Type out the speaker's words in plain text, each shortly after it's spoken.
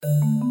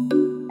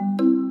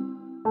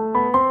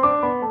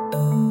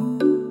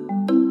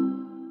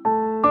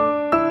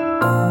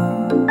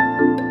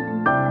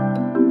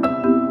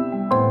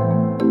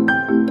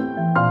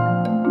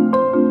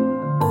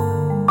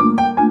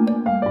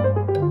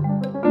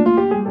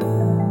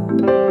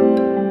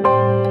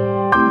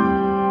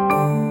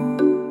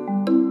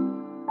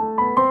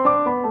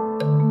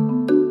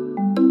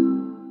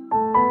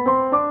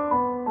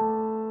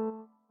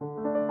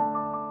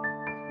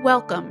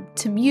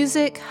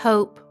Music,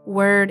 Hope,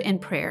 Word, and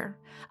Prayer,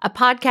 a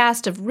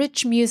podcast of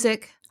rich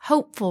music,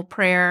 hopeful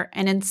prayer,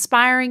 and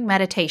inspiring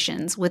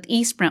meditations with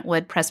East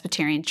Brentwood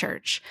Presbyterian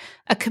Church,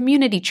 a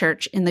community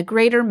church in the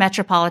greater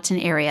metropolitan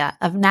area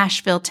of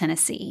Nashville,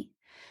 Tennessee.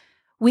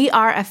 We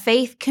are a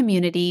faith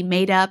community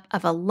made up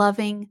of a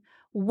loving,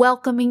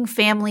 welcoming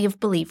family of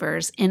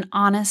believers in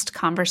honest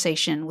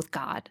conversation with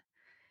God.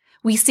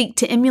 We seek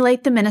to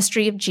emulate the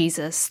ministry of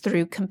Jesus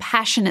through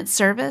compassionate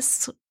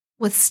service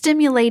with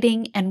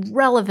stimulating and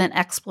relevant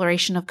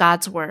exploration of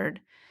God's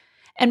Word,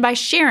 and by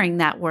sharing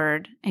that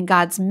Word and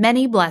God's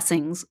many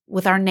blessings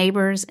with our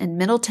neighbors in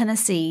Middle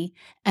Tennessee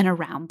and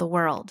around the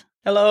world.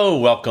 Hello,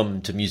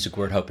 welcome to Music,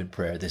 Word, Hope, and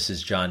Prayer. This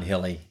is John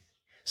Hilley.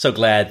 So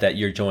glad that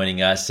you're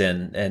joining us,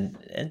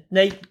 and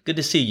Nate, good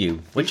to see you.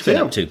 What you been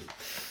up to?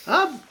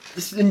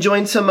 Just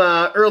enjoying some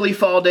early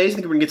fall days. I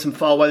think we're going to get some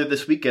fall weather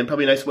this weekend.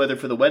 Probably nice weather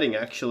for the wedding,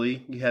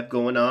 actually, you have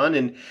going on.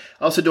 And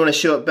also doing a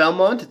show at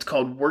Belmont. It's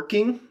called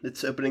Working.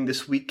 It's opening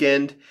this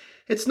weekend.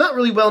 It's not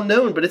really well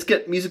known, but it's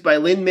got music by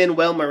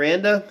Lin-Manuel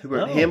Miranda, who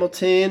wrote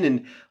Hamilton,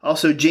 and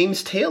also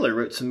James Taylor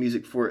wrote some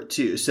music for it,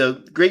 too.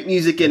 So great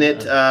music in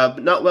it,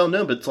 but not well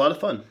known, but it's a lot of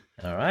fun.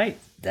 All right.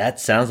 That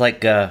sounds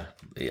like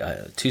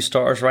 2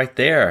 stars right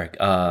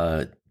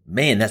there.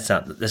 Man, that's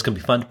going to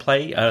be fun to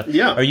play.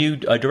 Yeah. Are you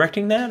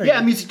directing that?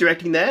 I'm music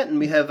directing that, and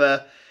we have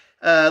a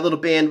little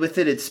band with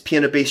it. It's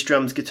piano, bass,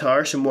 drums,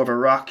 guitar, so more of a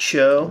rock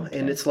show,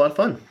 and it's a lot of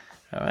fun.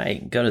 All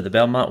right, go to the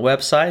Belmont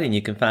website, and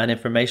you can find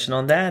information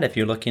on that if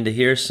you're looking to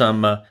hear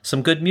some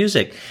good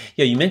music.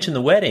 Yeah, you mentioned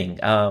the wedding.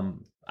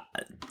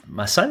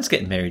 My son's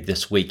getting married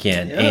this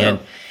weekend, and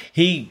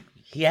he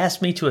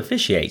asked me to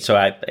officiate, so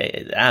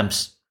I'm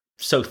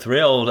so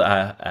thrilled.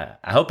 I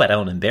hope I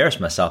don't embarrass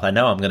myself. I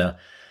know I'm going to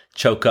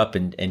choke up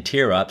and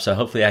tear up, so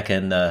hopefully I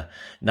can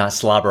not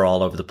slobber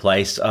all over the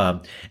place.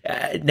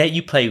 Nate,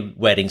 you play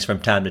weddings from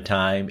time to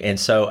time, and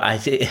so I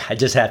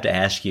just have to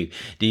ask you,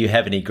 do you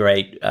have any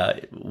great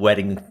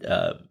wedding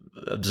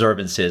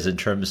observances in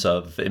terms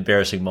of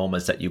embarrassing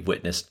moments that you've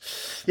witnessed?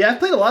 Yeah, I've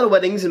played a lot of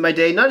weddings in my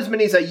day, not as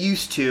many as I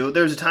used to.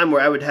 There was a time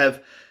where I would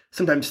have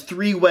sometimes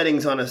 3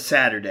 weddings on a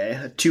Saturday,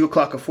 a 2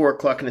 o'clock, a 4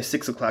 o'clock, and a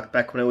 6 o'clock,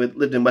 back when I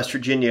lived in West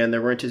Virginia, and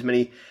there weren't as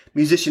many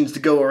musicians to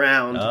go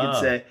around, you could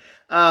say.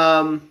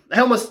 I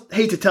almost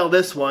hate to tell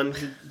this one,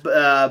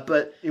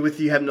 but with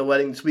you having a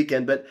wedding this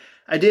weekend, but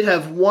I did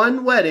have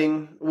one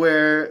wedding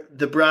where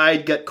the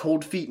bride got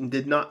cold feet and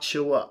did not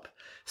show up.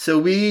 So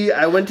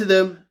I went to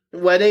the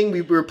wedding, we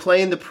were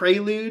playing the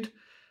prelude.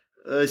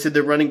 They said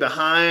they're running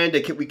behind.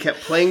 We kept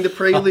playing the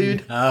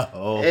prelude.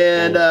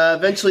 And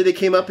eventually they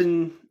came up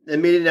and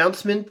made an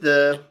announcement.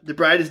 The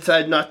bride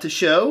decided not to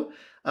show,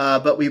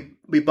 but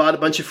we bought a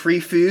bunch of free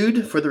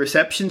food for the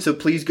reception, so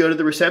please go to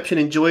the reception,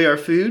 enjoy our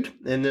food.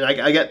 And then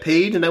I got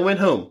paid, and I went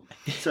home.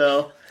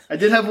 So I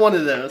did have one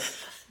of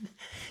those.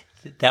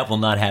 That will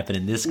not happen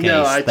in this case,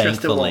 no, I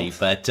thankfully.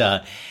 But,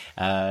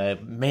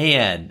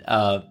 man,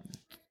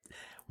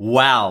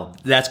 wow,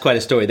 that's quite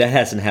a story. That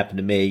hasn't happened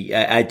to me.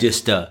 I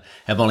just have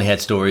only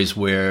had stories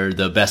where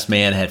the best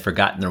man had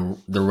forgotten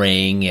the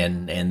ring,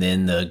 and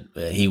then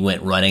he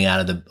went running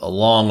out of a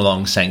long,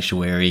 long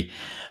sanctuary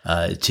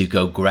to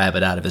go grab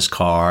it out of his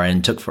car,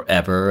 and took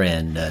forever.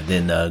 And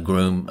then the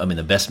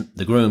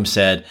groom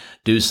said,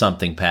 "Do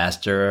something,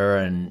 Pastor."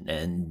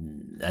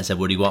 And I said,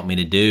 "What do you want me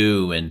to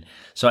do?" And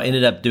so I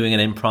ended up doing an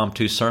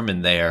impromptu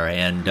sermon there.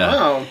 And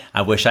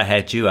I wish I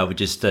had you. I would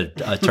just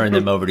turn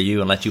them over to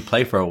you and let you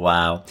play for a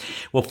while.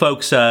 Well,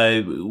 folks,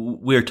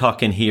 we're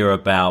talking here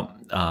about.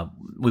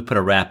 We put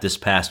a wrap this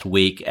past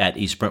week at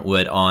East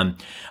Brentwood on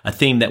a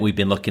theme that we've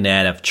been looking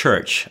at of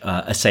church,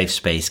 a safe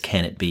space.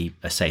 Can it be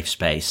a safe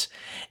space?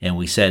 And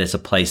we said it's a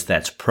place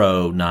that's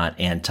pro, not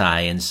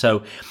anti. And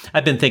so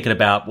I've been thinking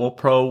about, well,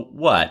 pro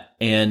what?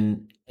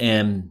 And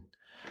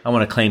I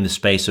want to claim the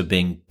space of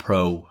being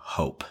pro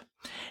hope.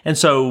 And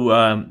so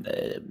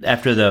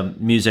after the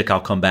music, I'll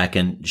come back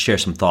and share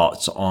some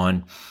thoughts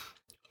on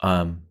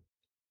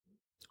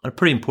a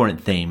pretty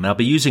important theme. I'll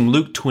be using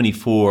Luke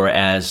 24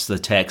 as the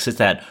text. It's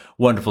that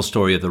wonderful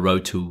story of the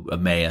road to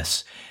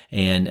Emmaus.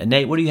 And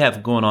Nate, what do you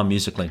have going on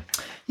musically?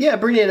 Yeah,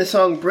 bringing in a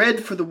song,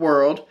 Bread for the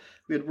World.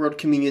 We had World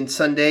Communion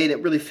Sunday, and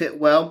it really fit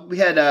well. We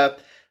had a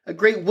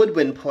great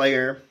woodwind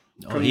player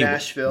from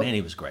Nashville. Man,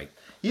 he was great.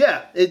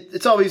 Yeah,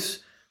 it's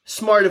always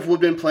smart of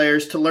woodwind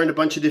players to learn a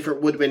bunch of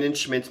different woodwind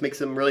instruments, makes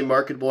them really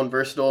marketable and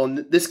versatile.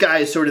 And this guy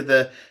is sort of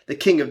the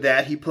king of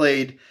that. He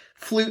played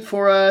flute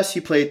for us. He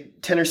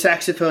played tenor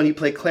saxophone. He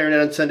played clarinet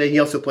on Sunday. He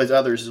also plays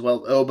others as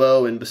well,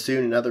 oboe and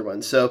bassoon and other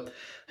ones. So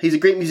he's a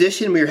great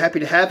musician. We are happy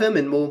to have him,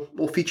 and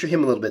we'll feature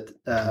him a little bit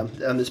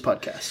on this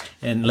podcast.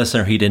 And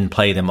listener, he didn't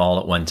play them all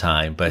at one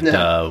time, but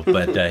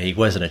he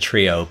wasn't a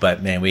trio.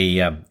 But man,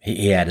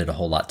 he added a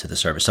whole lot to the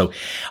service. So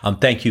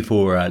thank you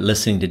for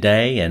listening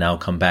today, and I'll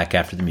come back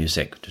after the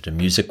music to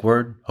Music,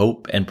 Word,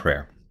 Hope, and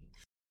Prayer.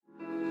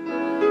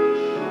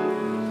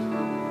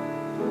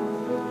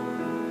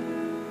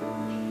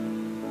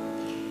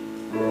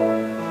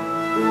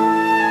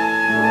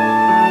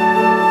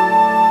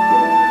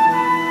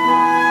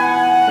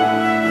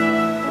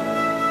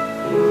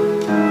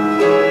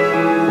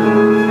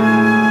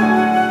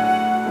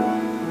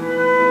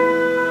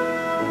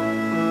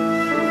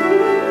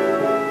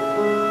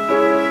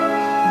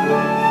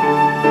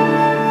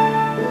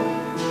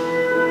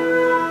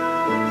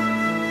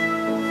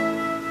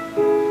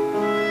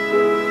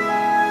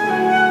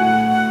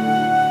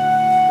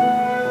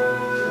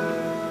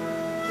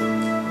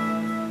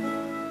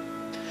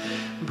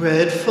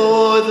 bread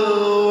for the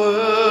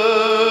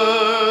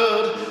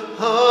world,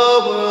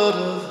 a world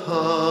of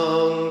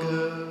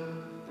hunger,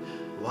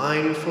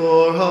 wine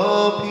for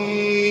all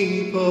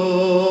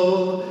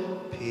people,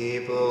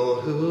 people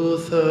who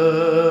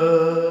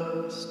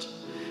thirst.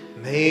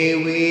 May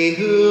we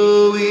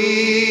who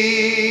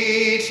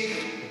eat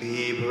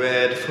be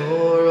bread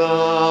for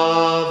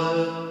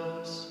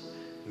others.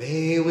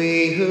 May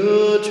we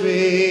who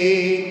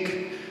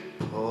drink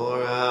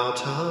pour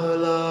out our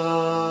love.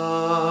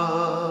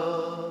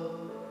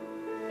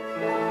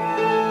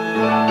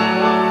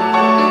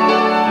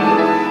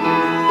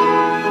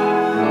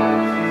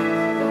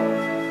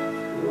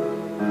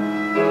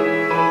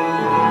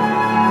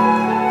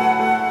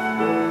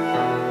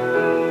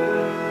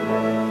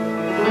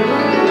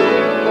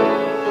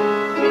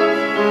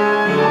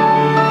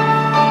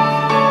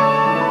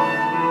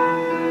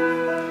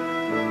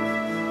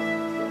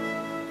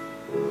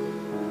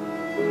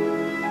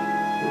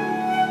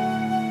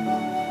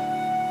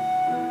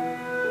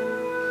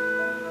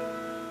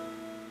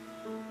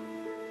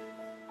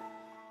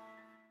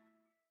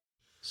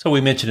 So we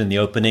mentioned in the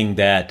opening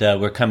that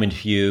we're coming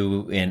to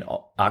you in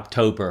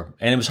October,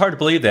 and it was hard to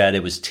believe that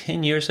it was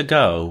 10 years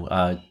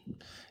ago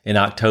in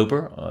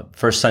October,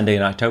 first Sunday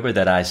in October,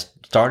 that I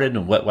started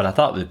what I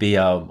thought would be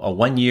a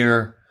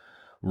 1-year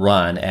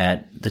run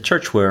at the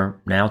church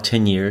where now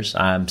 10 years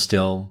I'm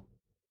still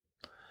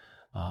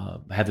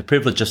have the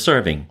privilege of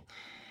serving.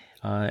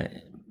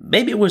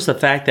 Maybe it was the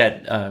fact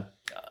that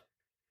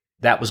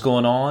that was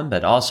going on,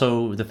 but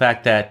also the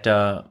fact that,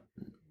 not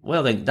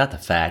the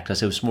fact,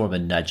 because it was more of a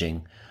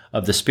nudging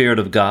of the Spirit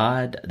of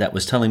God that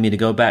was telling me to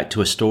go back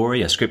to a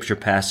story, a scripture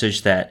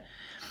passage that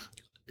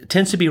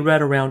tends to be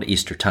read around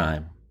Easter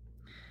time.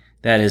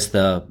 That is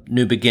the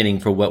new beginning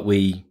for what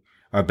we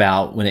are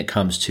about when it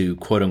comes to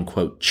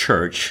quote-unquote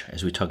church,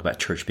 as we talk about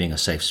church being a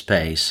safe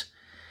space.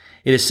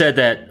 It is said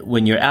that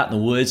when you're out in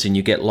the woods and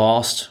you get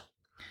lost,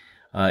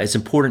 it's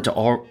important to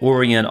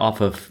orient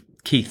off of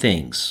key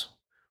things,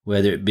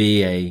 whether it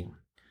be a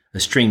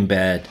stream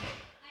bed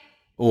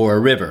or a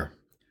river,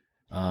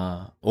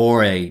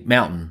 or a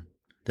mountain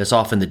that's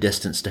off in the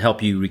distance to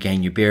help you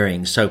regain your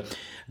bearings. So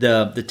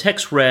the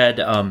text read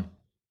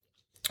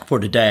for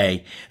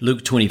today,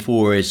 Luke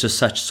 24, is just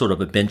such sort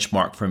of a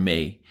benchmark for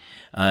me.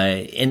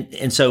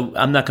 And so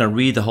I'm not going to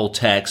read the whole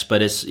text,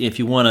 but if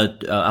you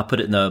want to, I'll put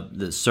it in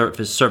the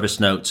service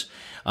notes.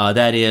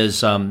 That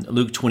is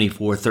Luke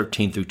 24,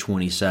 13 through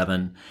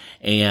 27.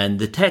 And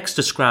the text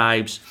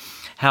describes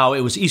how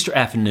it was Easter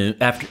afternoon,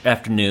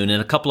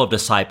 and a couple of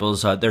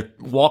disciples, they're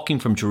walking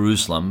from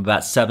Jerusalem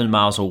about 7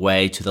 miles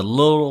away to the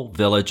little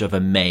village of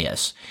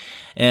Emmaus.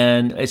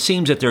 And it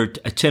seems that they're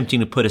attempting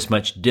to put as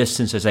much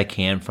distance as they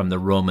can from the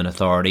Roman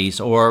authorities,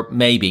 or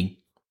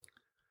maybe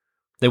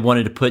they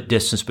wanted to put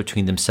distance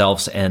between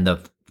themselves and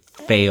the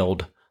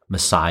failed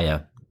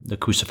Messiah, the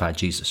crucified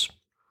Jesus.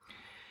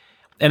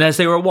 And as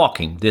they were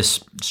walking,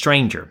 this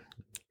stranger,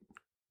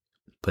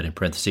 put in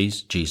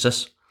parentheses,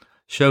 Jesus,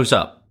 shows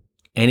up.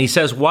 And he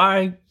says,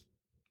 "Why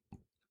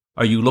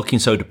are you looking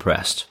so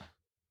depressed?"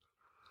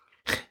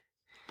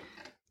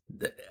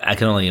 I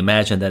can only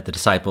imagine that the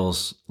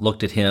disciples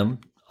looked at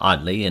him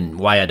oddly, and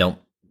why I don't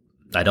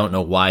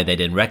know why they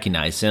didn't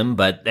recognize him,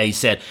 but they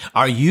said,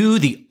 "Are you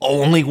the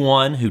only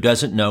one who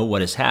doesn't know what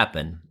has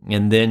happened?"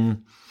 And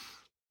then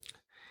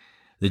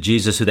the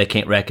Jesus who they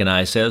can't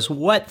recognize says,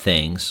 "What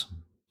things?"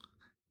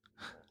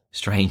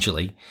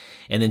 Strangely.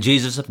 And then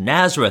Jesus of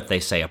Nazareth, they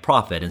say, a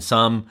prophet, and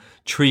some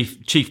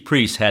chief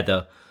priests had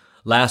the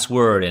last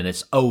word, and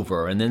it's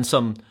over. And then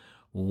some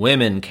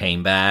women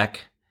came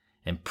back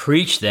and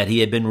preached that he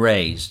had been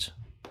raised.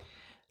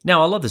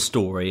 Now, I love the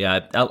story.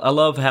 I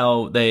love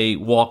how they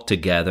walked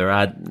together.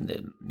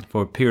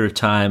 For a period of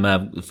time,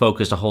 I've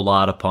focused a whole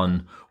lot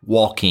upon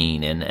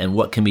walking and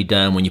what can be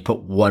done when you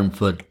put one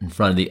foot in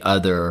front of the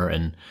other,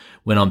 and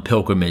went on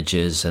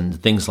pilgrimages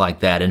and things like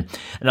that. And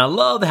I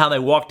love how they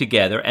walk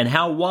together, and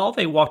how while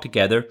they walk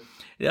together,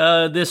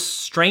 this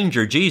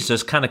stranger,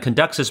 Jesus, kind of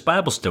conducts this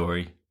Bible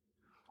study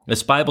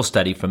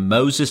from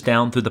Moses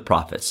down through the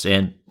prophets.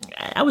 And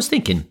I was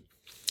thinking,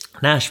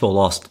 Nashville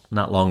lost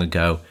not long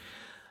ago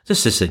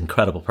just this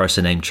incredible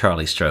person named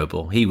Charlie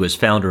Strobel. He was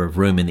founder of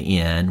Room in the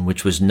Inn,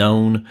 which was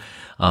known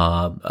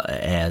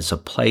as a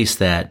place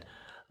that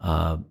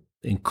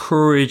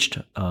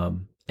encouraged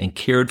and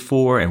cared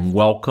for and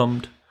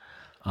welcomed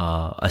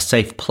a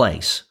safe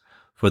place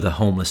for the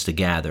homeless to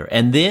gather,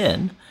 and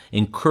then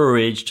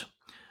encouraged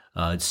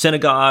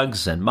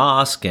synagogues and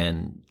mosques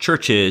and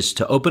churches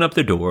to open up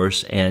their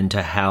doors and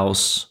to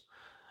house,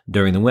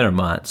 during the winter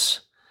months,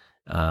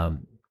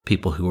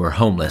 people who are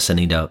homeless and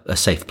need a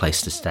safe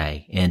place to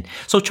stay. And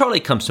so Charlie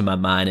comes to my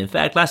mind. In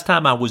fact, last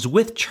time I was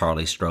with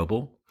Charlie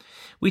Strobel,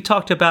 we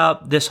talked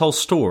about this whole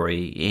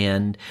story,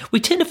 and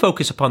we tend to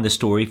focus upon this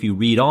story, if you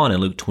read on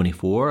in Luke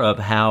 24, of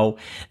how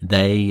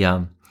they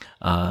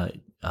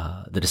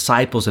the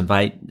disciples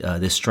invite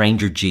this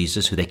stranger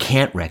Jesus, who they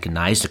can't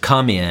recognize, to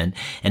come in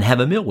and have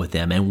a meal with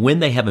them. And when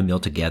they have a meal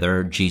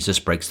together, Jesus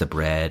breaks the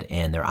bread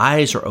and their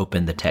eyes are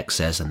open, the text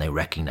says, and they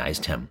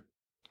recognized him.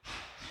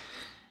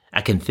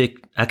 I can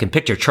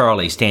picture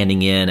Charlie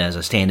standing in as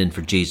a stand-in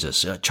for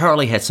Jesus.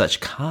 Charlie had such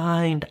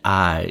kind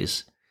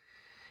eyes,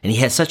 and he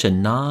had such a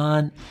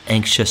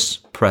non-anxious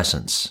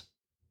presence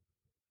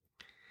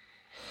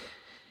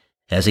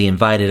as he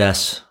invited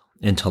us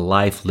into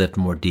life lived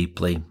more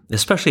deeply,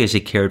 especially as he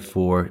cared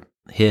for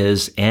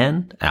his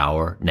and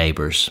our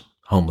neighbors,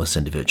 homeless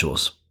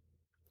individuals.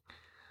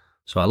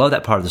 So I love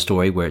that part of the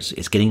story where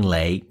it's getting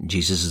late.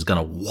 Jesus is going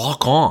to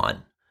walk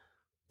on.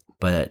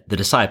 But the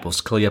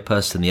disciples,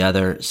 Cleopas and the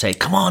other, say,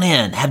 "Come on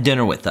in, have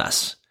dinner with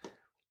us."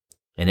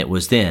 And it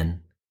was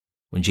then,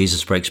 when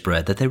Jesus breaks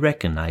bread, that they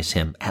recognize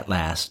him at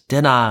last.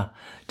 Did our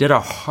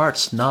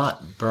hearts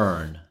not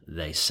burn,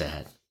 they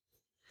said.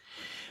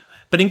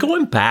 But in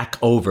going back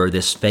over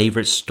this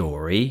favorite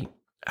story,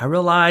 I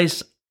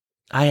realized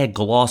I had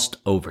glossed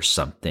over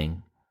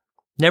something.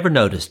 Never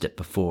noticed it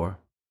before.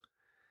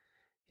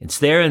 It's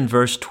there in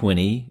verse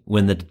 20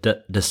 when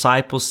the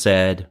disciples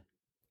said,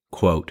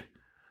 quote,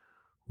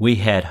 "We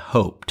had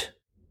hoped.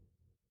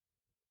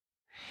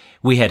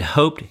 We had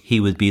hoped he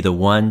would be the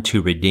one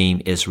to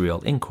redeem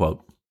Israel," end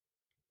quote.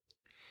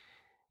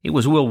 It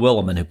was Will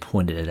Willimon who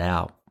pointed it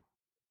out.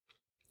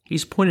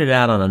 He's pointed it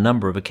out on a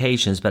number of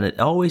occasions, but it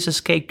always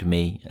escaped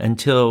me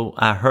until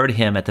I heard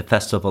him at the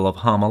Festival of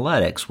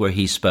Homiletics, where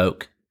he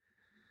spoke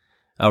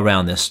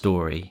around this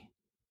story.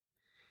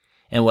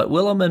 And what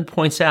Willimon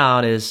points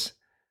out is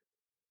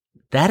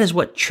that is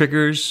what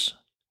triggers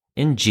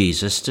in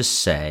Jesus to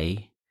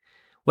say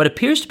what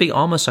appears to be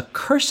almost a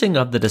cursing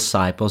of the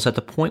disciples at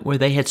the point where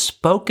they had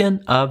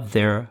spoken of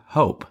their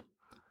hope.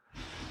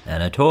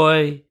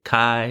 Anatoi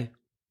kai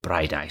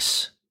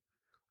breidais.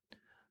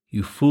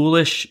 You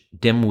foolish,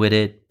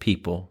 dim-witted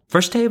people.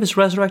 First day of his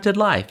resurrected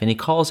life, and he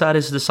calls out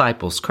his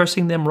disciples,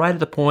 cursing them right at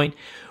the point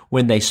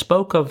when they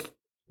spoke of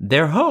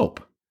their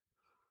hope.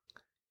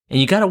 And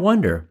you got to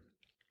wonder,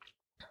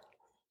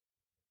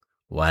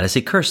 why does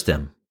he curse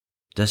them?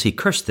 Does he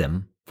curse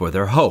them for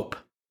their hope?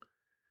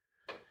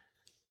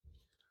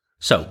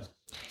 So,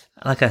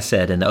 like I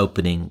said in the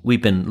opening,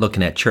 we've been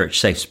looking at church,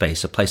 safe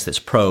space, a place that's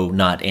pro,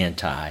 not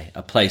anti,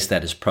 a place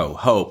that is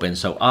pro-hope. And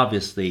so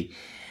obviously,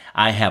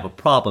 I have a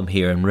problem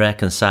here in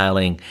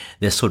reconciling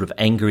this sort of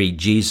angry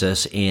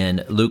Jesus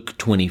in Luke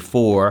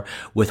 24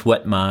 with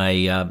what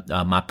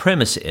my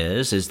premise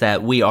is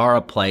that we are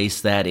a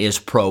place that is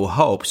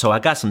pro-hope. So I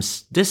got some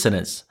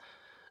dissonance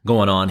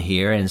going on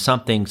here, and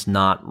something's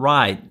not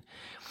right.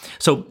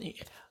 So,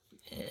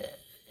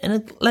 and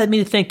it led me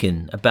to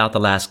thinking about the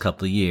last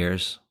couple of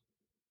years,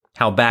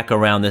 how back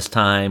around this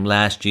time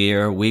last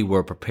year, we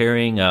were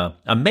preparing a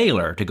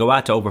mailer to go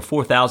out to over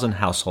 4,000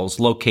 households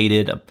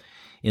located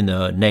in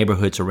the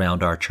neighborhoods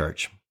around our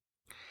church.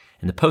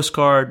 And the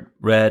postcard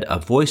read, "A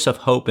voice of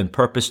hope and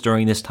purpose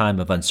during this time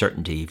of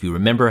uncertainty." If you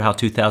remember how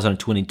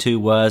 2022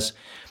 was,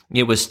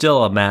 it was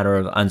still a matter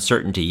of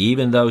uncertainty,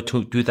 even though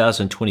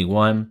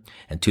 2021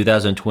 and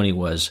 2020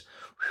 was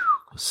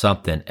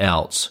something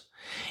else.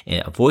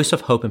 And a voice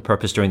of hope and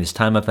purpose during this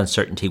time of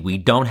uncertainty. We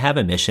don't have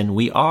a mission.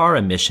 We are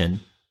a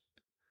mission.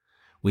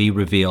 We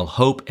reveal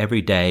hope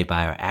every day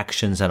by our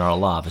actions and our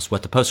love, is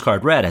what the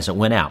postcard read as it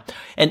went out.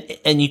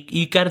 And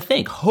you got to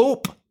think,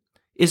 hope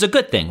is a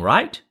good thing,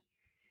 right?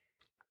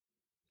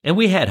 And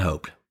we had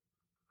hoped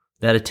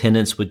that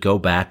attendance would go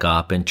back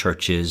up and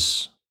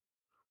churches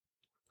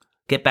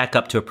get back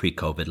up to a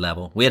pre-COVID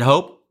level. We had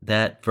hoped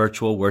that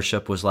virtual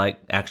worship was like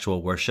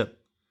actual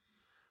worship.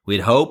 We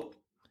had hoped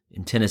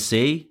in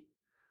Tennessee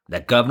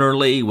that Governor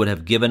Lee would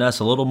have given us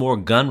a little more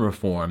gun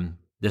reform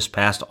this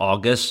past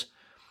August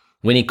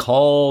when he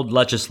called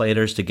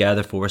legislators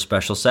together for a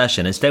special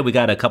session. Instead, we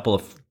got a couple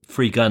of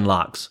free gun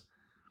locks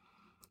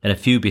and a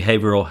few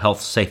behavioral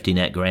health safety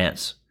net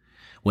grants,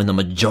 when the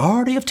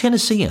majority of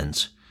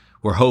Tennesseans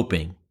were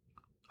hoping,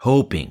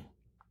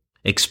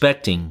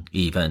 expecting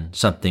even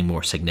something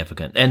more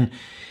significant. And,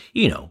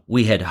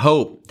 we had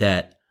hoped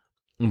that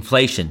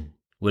inflation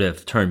would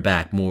have turned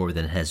back more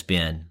than it has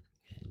been.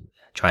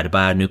 Try to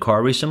buy a new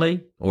car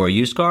recently or a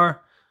used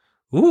car?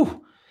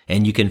 Ooh,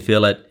 and you can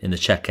feel it in the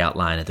checkout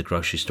line at the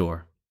grocery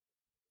store.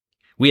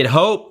 We had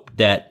hoped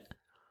that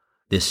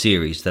this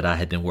series that I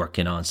had been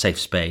working on, Safe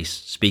Space,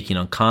 speaking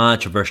on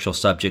controversial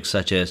subjects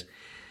such as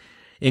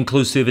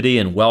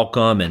inclusivity and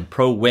welcome and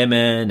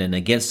pro-women and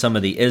against some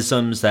of the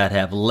isms that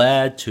have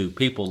led to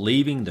people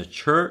leaving the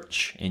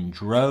church in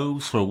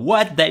droves for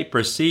what they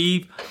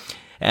perceive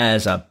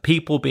as a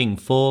people being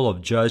full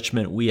of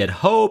judgment. We had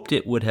hoped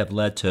it would have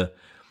led to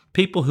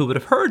people who would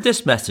have heard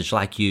this message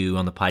like you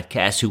on the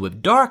podcast, who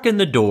have darkened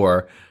the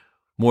door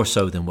more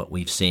so than what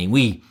we've seen.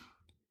 We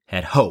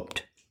had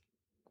hoped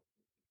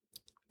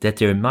that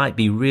there might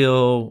be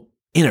real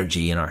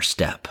energy in our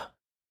step.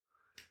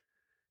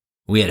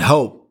 We had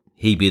hoped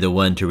he'd be the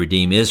one to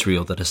redeem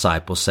Israel, the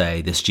disciples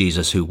say, this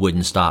Jesus who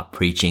wouldn't stop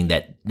preaching,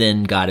 that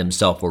then got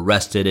himself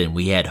arrested, and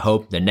we had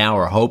hoped, and now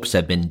our hopes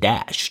have been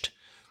dashed.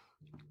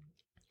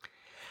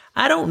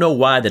 I don't know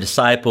why the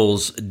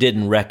disciples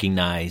didn't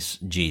recognize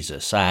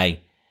Jesus. Do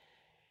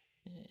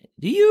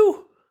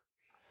you?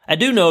 I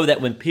do know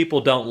that when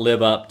people don't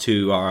live up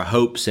to our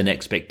hopes and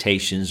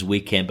expectations, we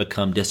can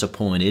become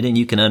disappointed. And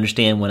you can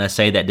understand when I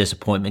say that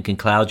disappointment can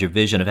cloud your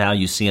vision of how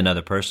you see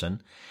another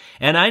person.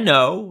 And I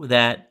know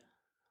that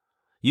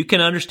you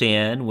can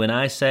understand when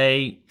I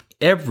say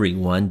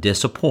everyone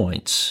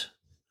disappoints.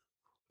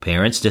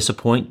 Parents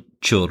disappoint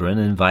children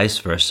and vice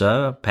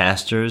versa.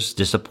 Pastors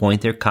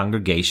disappoint their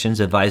congregations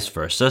and vice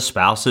versa.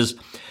 Spouses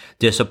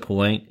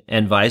disappoint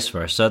and vice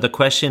versa. The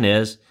question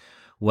is,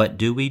 what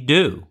do we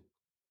do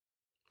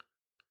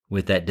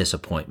with that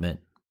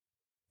disappointment?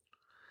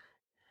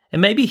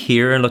 And maybe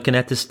here, in looking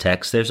at this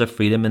text, there's a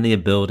freedom in the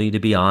ability to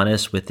be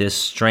honest with this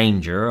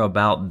stranger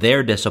about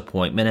their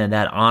disappointment, and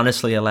that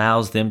honestly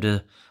allows them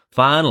to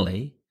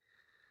finally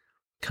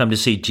come to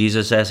see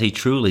Jesus as he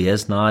truly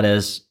is, not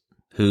as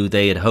who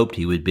they had hoped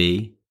he would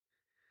be.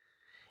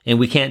 And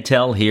we can't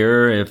tell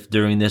here if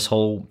during this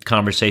whole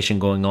conversation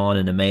going on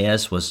in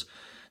Emmaus was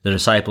the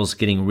disciples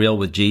getting real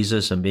with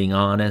Jesus and being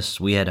honest,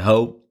 we had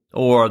hope,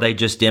 or are they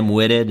just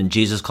dim-witted and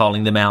Jesus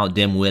calling them out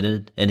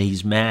dim-witted and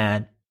he's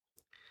mad?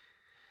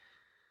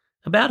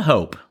 About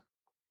hope,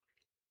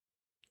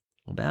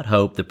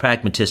 the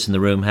pragmatists in the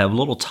room have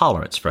little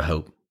tolerance for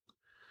hope.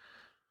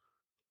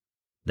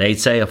 They'd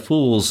say a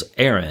fool's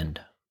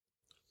errand,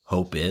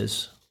 hope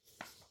is.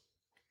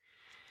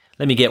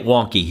 Let me get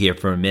wonky here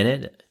for a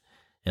minute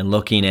and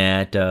looking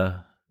at, it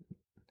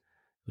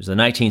was the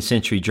 19th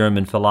century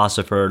German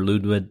philosopher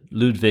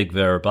Ludwig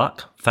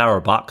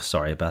Feuerbach,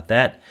 sorry about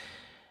that,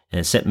 and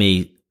it sent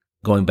me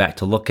going back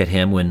to look at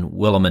him when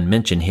Willimon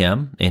mentioned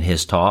him in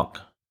his talk.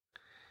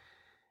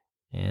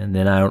 And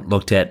then I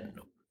looked at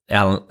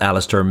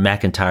Alistair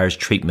McIntyre's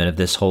treatment of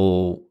this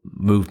whole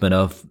movement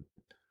of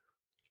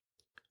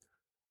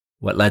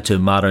what led to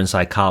modern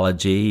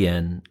psychology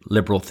and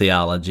liberal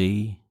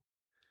theology,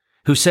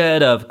 who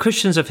said of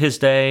Christians of his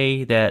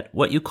day that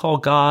what you call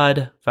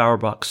God,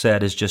 Feuerbach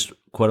said, is just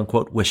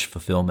quote-unquote wish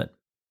fulfillment.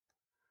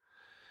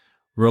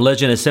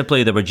 Religion is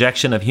simply the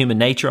rejection of human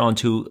nature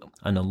onto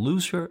an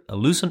illusory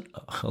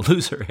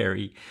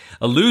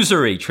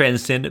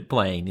transcendent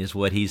plane, is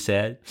what he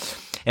said.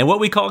 And what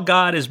we call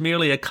God is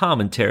merely a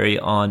commentary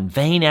on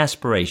vain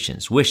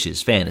aspirations,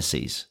 wishes,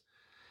 fantasies.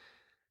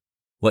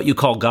 What you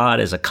call God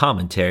is a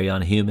commentary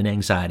on human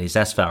anxieties.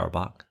 That's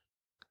Feuerbach.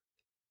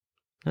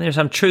 And there's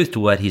some truth to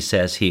what he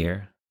says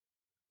here,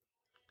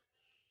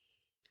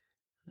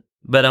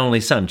 but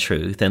only some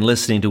truth. And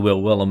listening to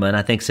Will Willimon,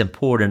 I think it's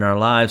important in our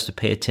lives to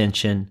pay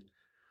attention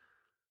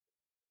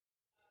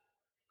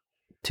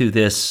to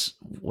this,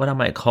 what I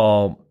might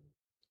call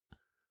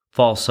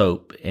false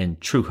hope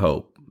and true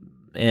hope,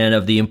 and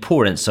of the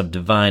importance of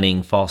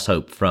divining false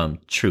hope from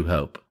true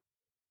hope.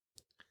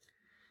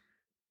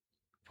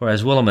 For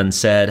as Willimon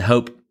said,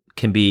 hope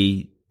can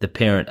be the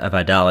parent of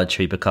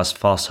idolatry because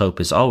false hope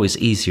is always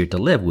easier to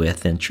live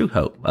with than true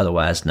hope,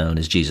 otherwise known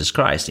as Jesus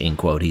Christ, end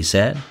quote, he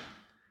said.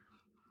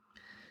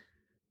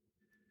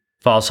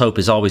 False hope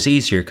is always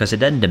easier because it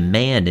doesn't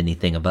demand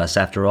anything of us.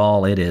 After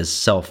all, it is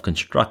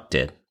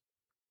self-constructed.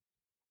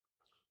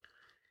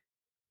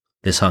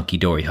 This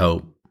hunky-dory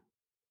hope,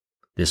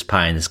 this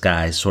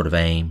pie-in-the-sky sort of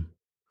aim,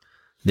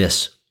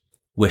 this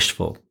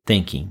wishful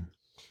thinking,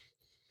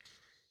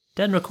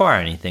 doesn't require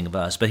anything of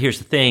us. But here's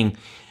the thing,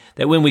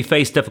 that when we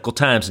face difficult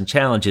times and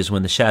challenges,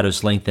 when the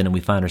shadows lengthen and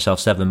we find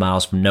ourselves 7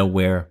 miles from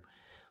nowhere,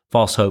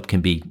 false hope can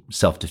be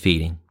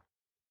self-defeating.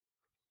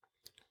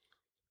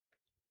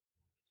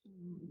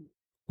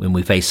 When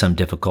we face some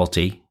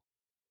difficulty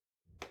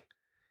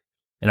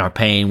in our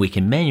pain, we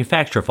can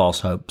manufacture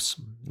false hopes.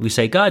 We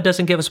say, God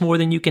doesn't give us more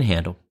than you can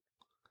handle.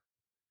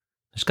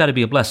 There's got to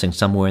be a blessing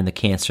somewhere in the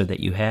cancer that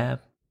you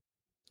have.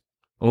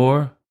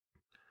 Or,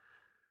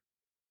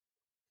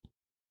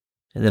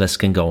 and the list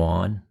can go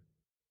on.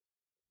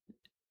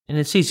 And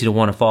it's easy to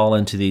want to fall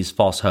into these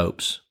false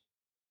hopes.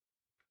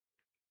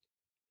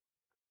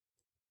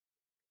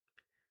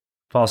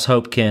 False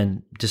hope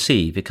can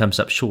deceive. It comes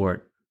up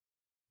short.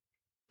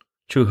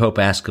 True hope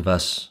asks of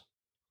us,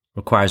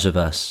 requires of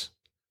us,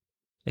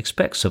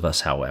 expects of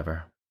us,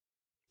 however.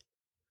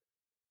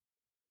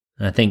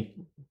 And I think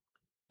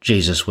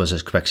Jesus was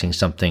expecting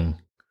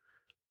something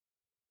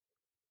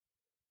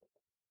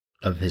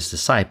of his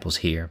disciples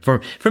here.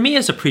 For me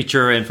as a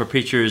preacher and for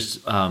preachers,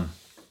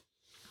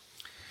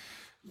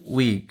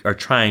 we are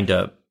trying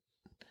to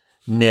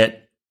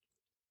knit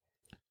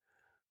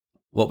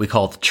what we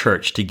call the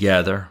church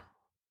together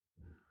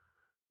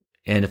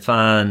and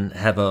to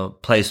have a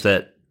place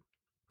that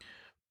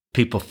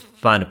people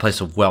find a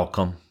place of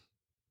welcome.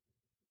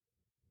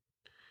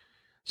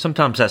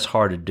 Sometimes that's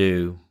hard to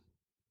do,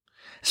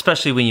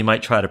 especially when you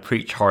might try to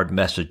preach hard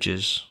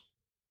messages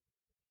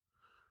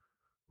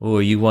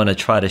or you want to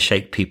try to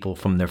shake people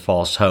from their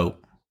false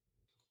hope.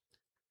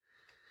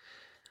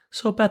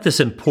 So about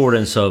this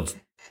importance of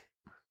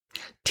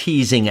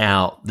teasing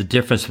out the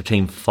difference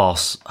between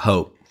false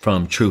hope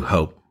from true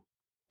hope.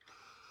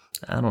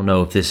 I don't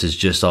know if this is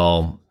just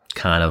all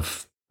kind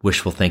of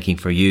wishful thinking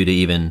for you to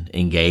even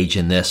engage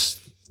in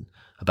this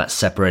about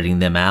separating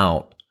them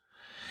out.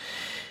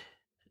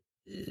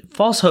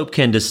 False hope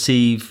can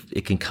deceive.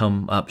 It can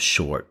come up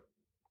short.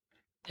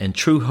 And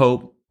true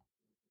hope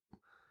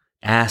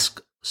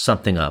asks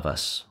something of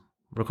us,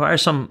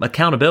 requires some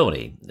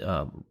accountability,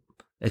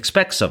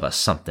 expects of us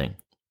something.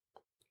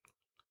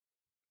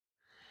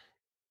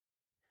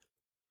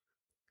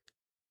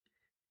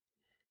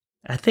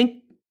 I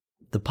think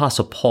the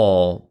Apostle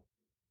Paul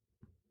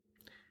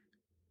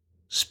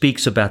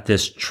speaks about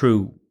this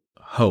true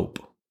hope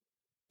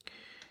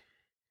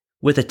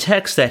with a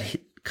text that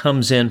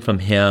comes in from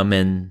him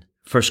in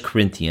 1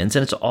 Corinthians,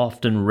 and it's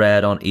often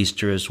read on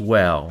Easter as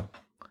well.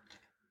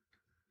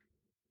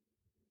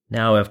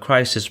 Now, if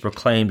Christ is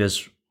proclaimed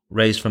as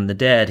raised from the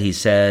dead, he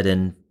said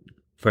in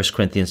 1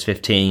 Corinthians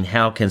 15,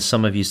 how can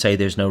some of you say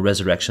there's no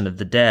resurrection of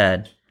the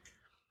dead?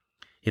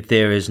 If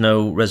there is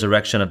no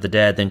resurrection of the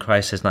dead, then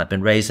Christ has not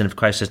been raised. And if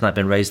Christ has not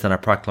been raised, then our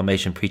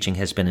proclamation preaching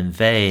has been in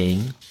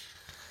vain,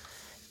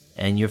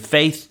 and your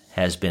faith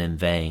has been in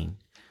vain.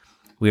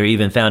 We are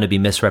even found to be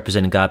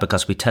misrepresenting God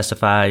because we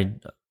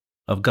testified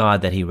of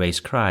God that he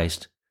raised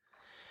Christ.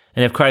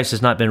 And if Christ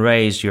has not been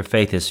raised, your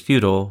faith is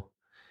futile.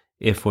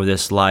 If for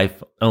this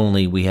life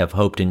only we have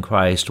hoped in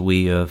Christ,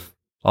 we of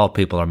all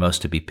people are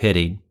most to be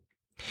pitied.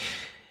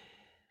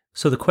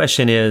 So the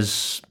question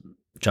is,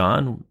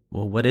 John,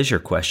 well, what is your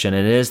question?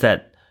 And it is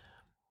that,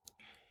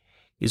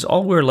 is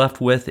all we're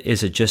left with,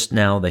 is it just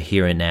now the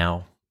here and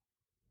now?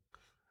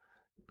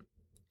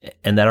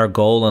 And that our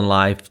goal in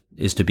life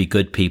is to be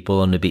good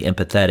people and to be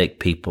empathetic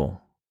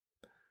people.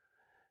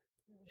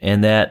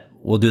 And that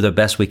we'll do the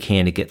best we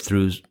can to get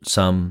through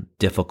some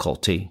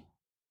difficulty.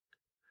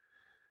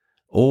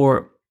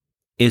 Or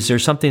is there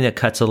something that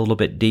cuts a little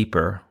bit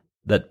deeper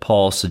that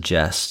Paul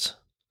suggests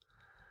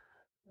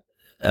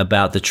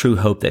about the true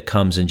hope that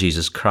comes in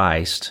Jesus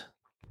Christ?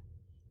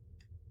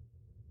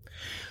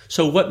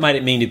 So what might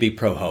it mean to be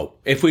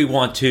pro-hope? If we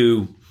want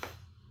to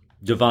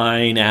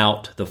divine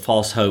out the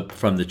false hope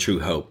from the true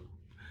hope,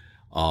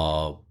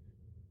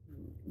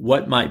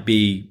 what might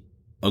be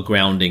a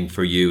grounding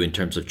for you in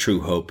terms of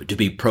true hope, to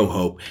be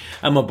pro-hope?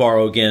 I'm going to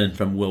borrow again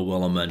from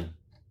Willimon,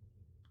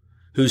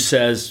 who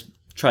says,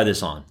 try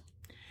this on,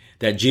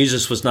 that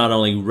Jesus was not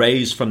only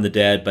raised from the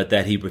dead, but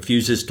that he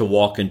refuses to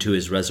walk into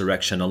his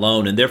resurrection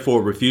alone, and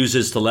therefore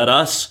refuses to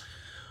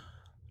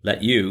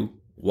let you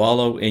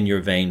wallow in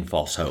your vain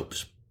false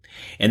hopes.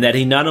 And that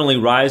he not only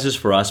rises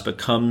for us, but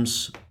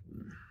comes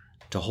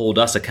to hold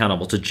us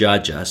accountable, to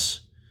judge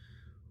us,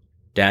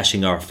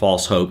 dashing our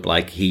false hope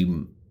like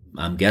he,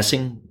 I'm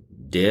guessing,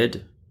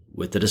 did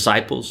with the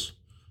disciples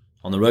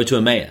on the road to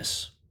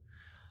Emmaus.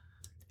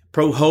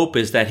 Pro-hope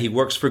is that he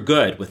works for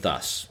good with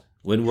us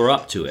when we're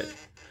up to it.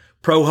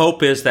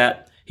 Pro-hope is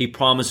that he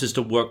promises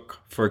to work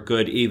for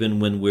good even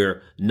when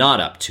we're not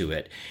up to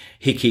it.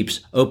 He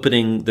keeps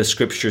opening the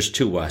scriptures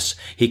to us.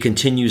 He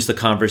continues the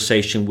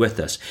conversation with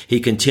us. He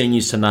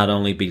continues to not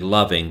only be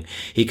loving,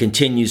 he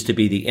continues to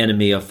be the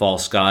enemy of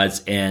false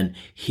gods, and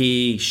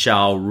he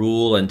shall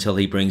rule until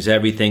he brings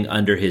everything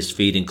under his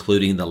feet,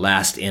 including the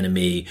last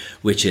enemy,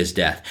 which is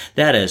death.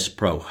 That is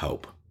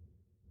pro-hope.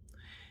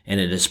 And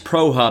it is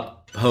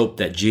pro-hope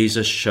that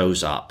Jesus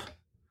shows up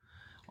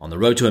on the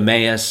road to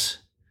Emmaus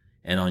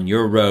and on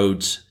your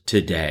roads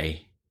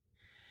today.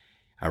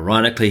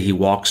 Ironically, he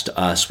walks to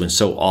us when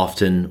so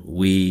often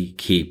we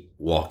keep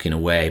walking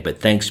away.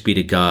 But thanks be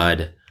to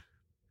God,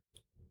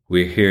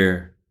 we're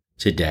here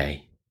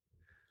today.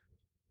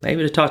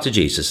 Maybe to talk to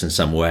Jesus in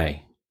some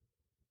way,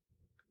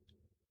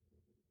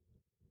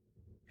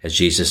 as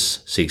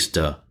Jesus seeks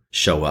to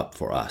show up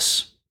for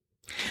us.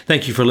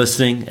 Thank you for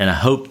listening, and I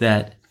hope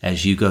that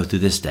as you go through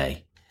this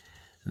day,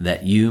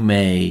 that you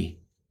may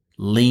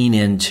lean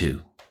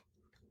into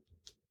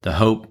the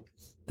hope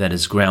that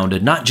is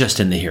grounded not just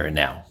in the here and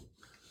now,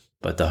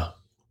 but the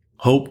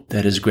hope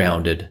that is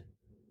grounded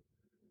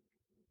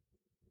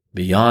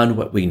beyond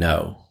what we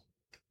know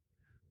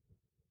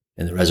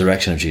in the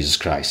resurrection of Jesus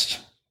Christ.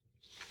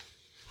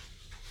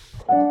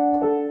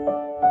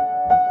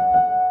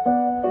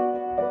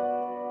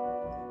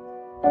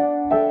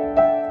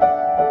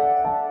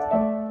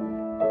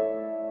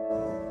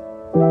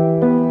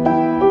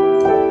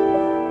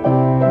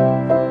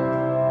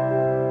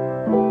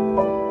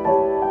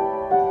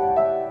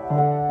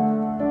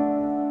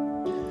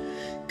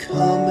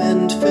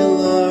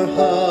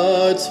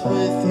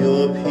 With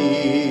your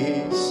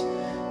peace,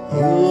 you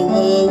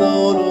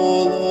alone,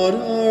 O Lord,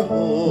 are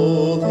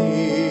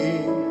holy.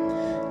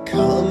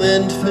 Come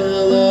and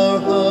fill our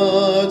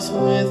hearts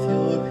with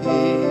your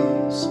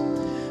peace.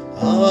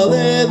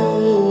 Alleluia.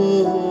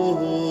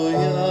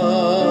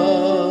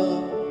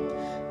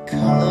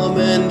 Come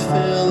and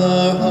fill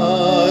our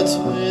hearts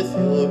with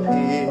your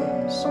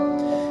peace.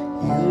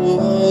 You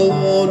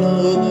alone, O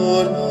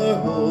Lord, are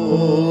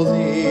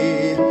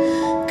holy.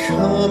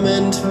 Come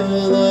and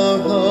fill our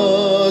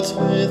hearts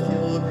with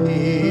your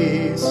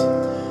peace.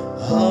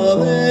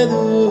 Hallelujah.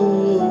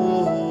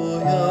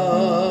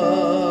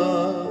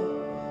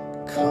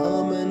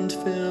 Come and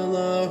fill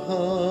our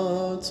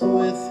hearts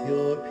with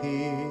your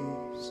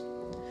peace.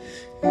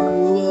 You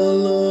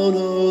alone,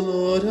 O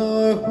Lord,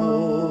 are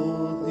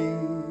holy.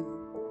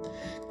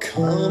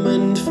 Come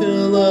and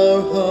fill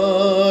our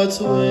hearts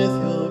with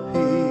your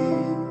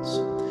peace.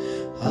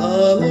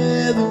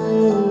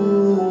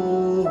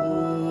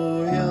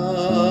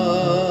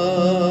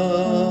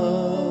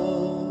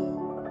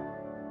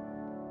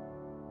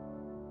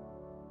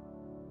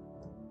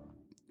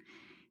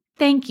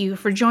 you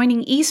for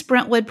joining East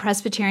Brentwood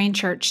Presbyterian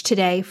Church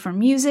today for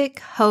music,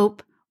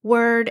 hope,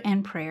 word,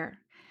 and prayer.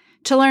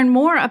 To learn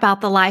more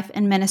about the life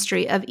and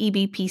ministry of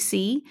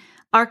EBPC,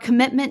 our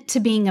commitment to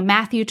being a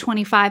Matthew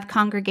 25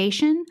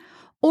 congregation,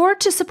 or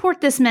to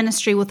support this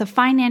ministry with a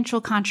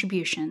financial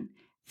contribution,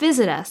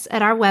 visit us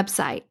at our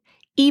website,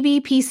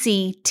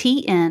 ebpctn.org,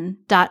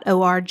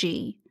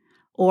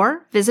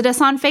 or visit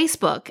us on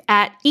Facebook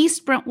at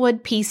East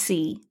Brentwood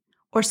PC,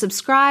 or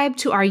subscribe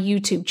to our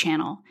YouTube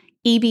channel,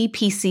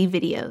 EBPC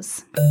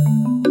Videos.